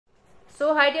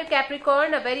So hi dear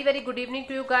Capricorn, a very good evening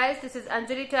to you guys. This is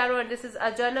Anjali Tarot and this is a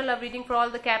journal of reading for all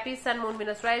the Cappies, Sun, Moon,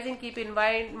 Venus, Rising. Keep in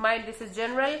mind this is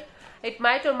general. It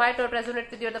might or might not resonate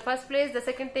with you in the first place. The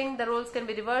second thing, the roles can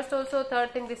be reversed also.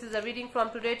 Third thing, this is a reading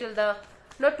from today till the,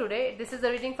 not today, this is a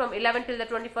reading from 11 till the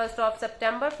 21st of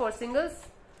September for singles.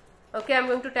 Okay, I'm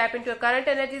going to tap into your current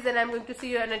energies and I'm going to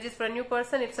see your energies for a new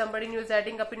person if somebody new is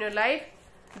adding up in your life.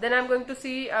 Then I'm going to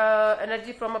see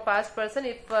energy from a past person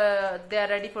if they are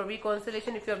ready for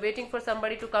reconciliation, if you're waiting for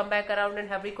somebody to come back around and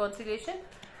have reconciliation,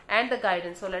 and the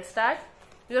guidance. So let's start.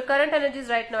 Your current energies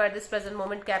right now at this present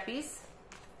moment, Cappies.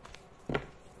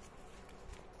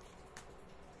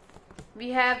 We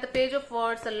have the Page of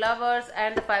Swords, the Lovers,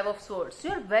 and the Five of Swords.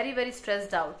 You're very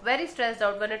stressed out. Very stressed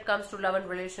out when it comes to love and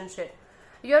relationship.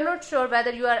 You're not sure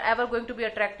whether you are ever going to be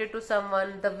attracted to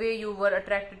someone the way you were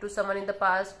attracted to someone in the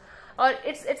past. Or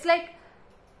it's like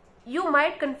you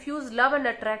might confuse love and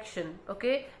attraction,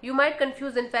 okay? You might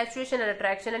confuse infatuation and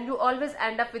attraction, and you always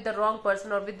end up with the wrong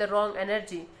person or with the wrong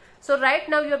energy. So right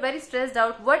now you're very stressed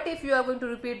out. What if you are going to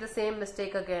repeat the same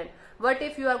mistake again? What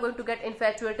if you are going to get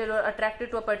infatuated or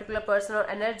attracted to a particular person or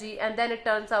energy and then it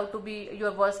turns out to be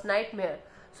your worst nightmare?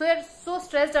 So you're so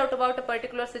stressed out about a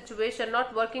particular situation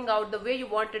not working out the way you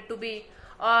want it to be,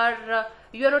 or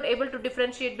you are not able to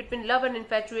differentiate between love and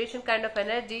infatuation kind of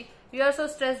energy. You are so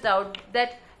stressed out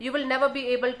that you will never be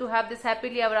able to have this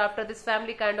happily ever after, this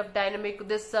family kind of dynamic,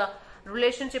 this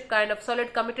relationship kind of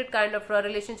solid committed kind of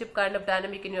relationship kind of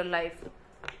dynamic in your life,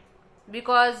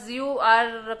 because you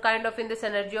are kind of in this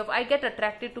energy of I get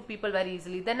attracted to people very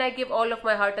easily, then I give all of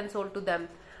my heart and soul to them,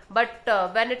 but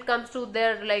when it comes to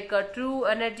their true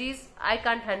energies, I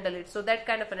can't handle it. So that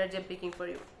kind of energy I'm picking for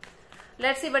you.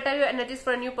 Let's see what are your energies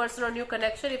for a new person or new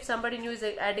connection if somebody new is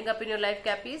adding up in your life,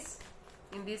 Cappies,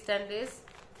 in these 10 days.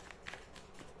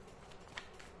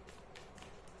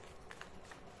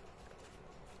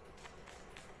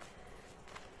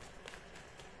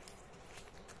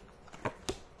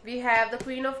 We have the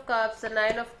Queen of Cups, the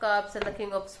Nine of Cups, and the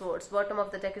King of Swords. Bottom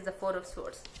of the deck is the Four of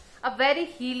Swords. A very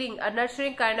healing, a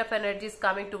nurturing kind of energy is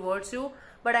coming towards you,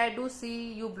 but I do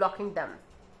see you blocking them.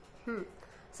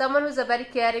 Someone who is a very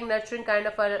caring, nurturing kind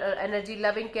of energy,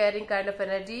 loving, caring kind of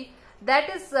energy,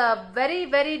 that is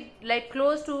very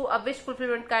close to a wish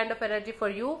fulfillment kind of energy for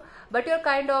you, but you're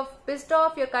kind of pissed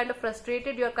off, you're kind of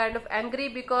frustrated, you're kind of angry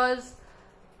because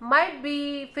might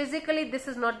be physically this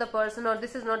is not the person or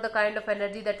this is not the kind of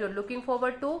energy that you're looking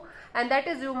forward to, and that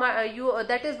is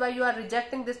that is why you are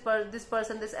rejecting this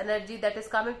person, this energy that is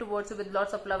coming towards you with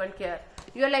lots of love and care.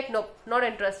 You're like, nope, not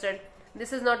interested.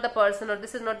 This is not the person, or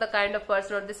this is not the kind of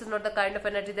person, or this is not the kind of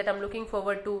energy that I'm looking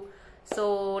forward to.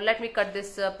 So let me cut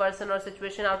this person or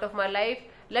situation out of my life.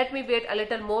 Let me wait a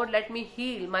little more. Let me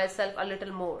heal myself a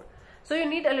little more. So you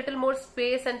need a little more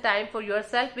space and time for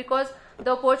yourself, because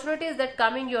the opportunities that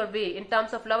coming your way in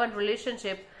terms of love and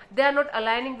relationship, they are not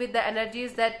aligning with the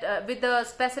energies that with the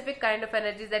specific kind of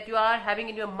energies that you are having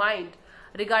in your mind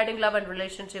regarding love and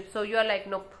relationship. So you are like,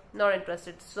 nope, not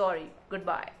interested, sorry,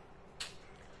 goodbye.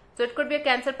 So it could be a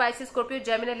Cancer, Pisces, Scorpio,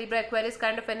 Gemini, Libra, Aquarius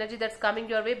kind of energy that's coming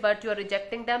your way, but you are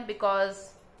rejecting them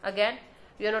because again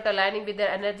you are not aligning with their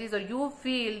energies, or you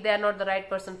feel they are not the right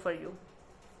person for you.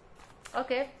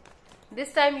 Okay,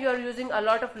 this time you are using a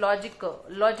lot of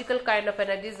logical kind of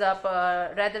energies up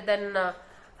rather than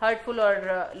hurtful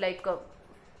or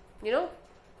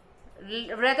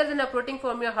rather than operating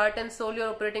from your heart and soul, you are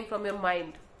operating from your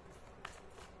mind.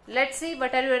 Let's see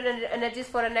what are your energies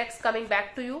for a next coming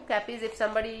back to you, Cappies. If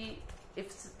somebody,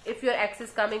 if your ex is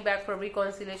coming back for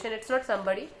reconciliation, it's not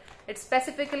somebody, it's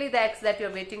specifically the ex that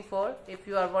you're waiting for. If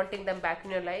you are wanting them back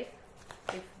in your life,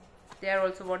 if they are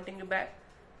also wanting you back.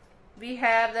 We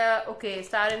have the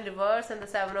Star in reverse and the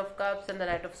Seven of Cups and the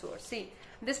Knight of Swords. See,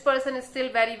 this person is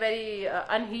still very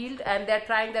unhealed, and they are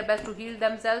trying their best to heal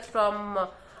themselves from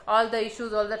all the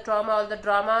issues, all the trauma, all the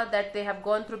drama that they have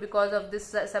gone through because of this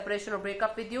separation or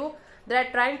breakup with you. They are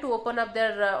trying to open up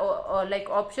their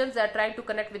options. They are trying to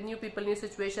connect with new people, new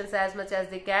situations as much as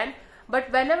they can.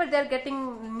 But whenever they are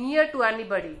getting near to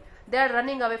anybody, they are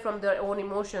running away from their own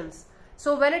emotions.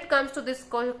 So when it comes to this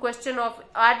question of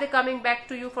are they coming back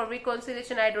to you for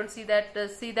reconciliation, I don't see that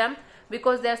see them,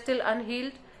 because they are still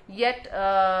unhealed. Yet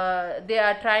they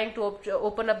are trying to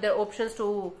open up their options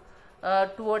to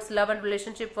towards love and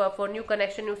relationship for new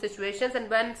connection, new situations. And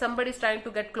when somebody is trying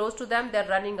to get close to them, they are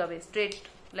running away straight,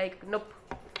 like nope.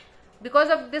 Because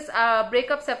of this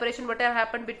breakup, separation, whatever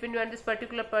happened between you and this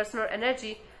particular person or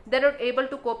energy, they are not able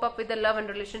to cope up with the love and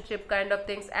relationship kind of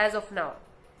things as of now.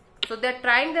 So they're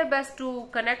trying their best to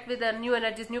connect with the new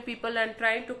energies, new people, and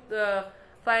trying to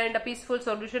find a peaceful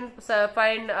solution,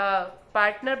 find a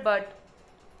partner, but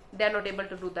they are not able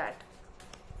to do that,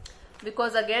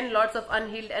 because again lots of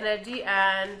unhealed energy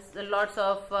and lots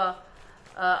of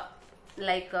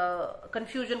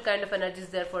confusion kind of energy is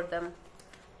there for them.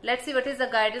 Let's see what is the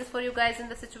guidance for you guys in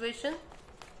the situation,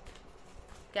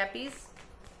 Cappies.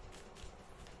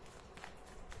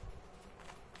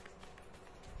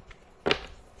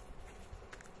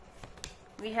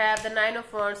 We have the 9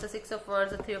 of Wands, the 6 of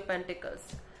Wands, the 3 of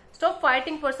Pentacles. Stop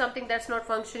fighting for something that's not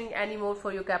functioning anymore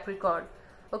for you, Capricorn.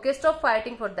 Okay, stop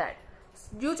fighting for that.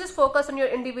 You just focus on your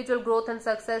individual growth and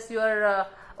success, your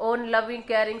own loving,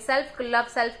 caring, self-love,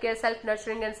 self-care,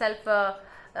 self-nurturing and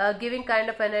self-giving kind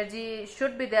of energy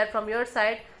should be there from your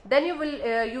side. Then you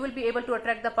will be able to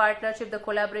attract the partnership, the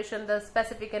collaboration, the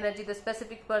specific energy, the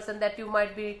specific person that you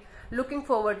might be looking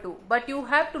forward to. But you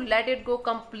have to let it go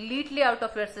completely out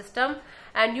of your system,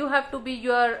 and you have to be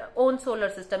your own solar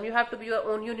system. You have to be your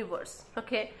own universe.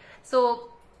 Okay,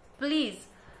 so please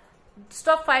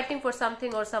stop fighting for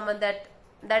something or someone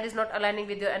that is not aligning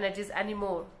with your energies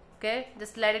anymore. Okay,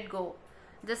 just let it go.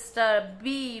 Just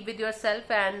be with yourself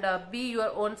and be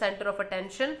your own center of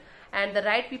attention, and the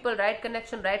right people, right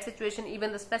connection, right situation,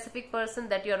 even the specific person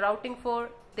that you're routing for,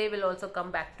 they will also come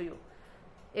back to you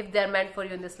if they're meant for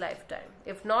you in this lifetime.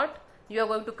 If not, you are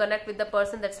going to connect with the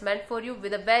person that's meant for you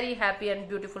with a very happy and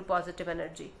beautiful positive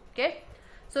energy. Okay,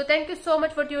 so thank you so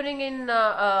much for tuning in,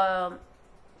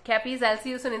 Cappies. I'll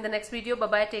see you soon in the next video. Bye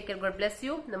bye, take care, God bless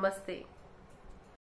you, namaste.